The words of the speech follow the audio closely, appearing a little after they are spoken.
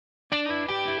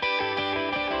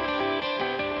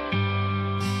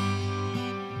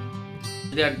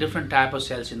There are different type of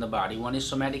cells in the body. One is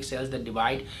somatic cells that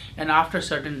divide, and after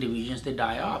certain divisions they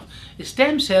die off.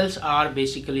 Stem cells are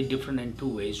basically different in two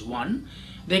ways. One,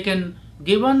 they can,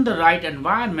 given the right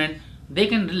environment, they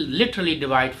can literally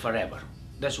divide forever.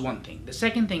 That's one thing. The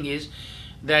second thing is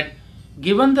that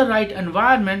given the right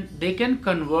environment, they can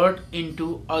convert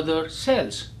into other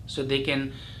cells. So they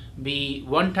can be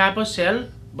one type of cell,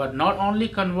 but not only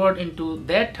convert into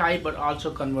that type, but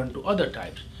also convert to other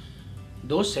types.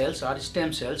 Those cells are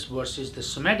stem cells versus the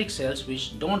somatic cells,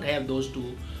 which don't have those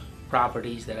two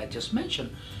properties that I just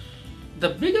mentioned. The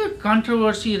bigger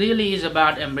controversy really is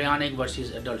about embryonic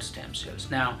versus adult stem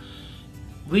cells. Now,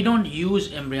 we don't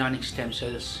use embryonic stem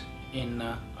cells in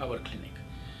our clinic.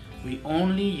 We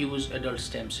only use adult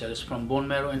stem cells from bone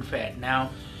marrow and fat. Now,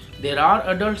 there are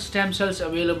adult stem cells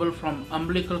available from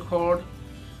umbilical cord,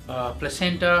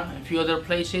 placenta, and a few other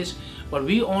places, but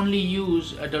we only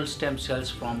use adult stem cells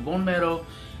from bone marrow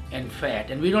and fat,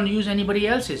 and we don't use anybody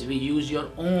else's. We use your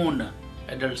own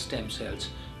adult stem cells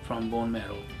from bone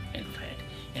marrow and fat,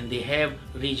 and they have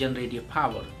regenerative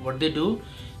power. What they do,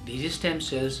 these stem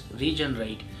cells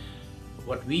regenerate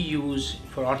what we use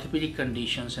for orthopedic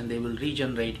conditions, and they will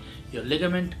regenerate your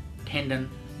ligament, tendon,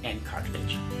 and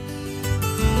cartilage.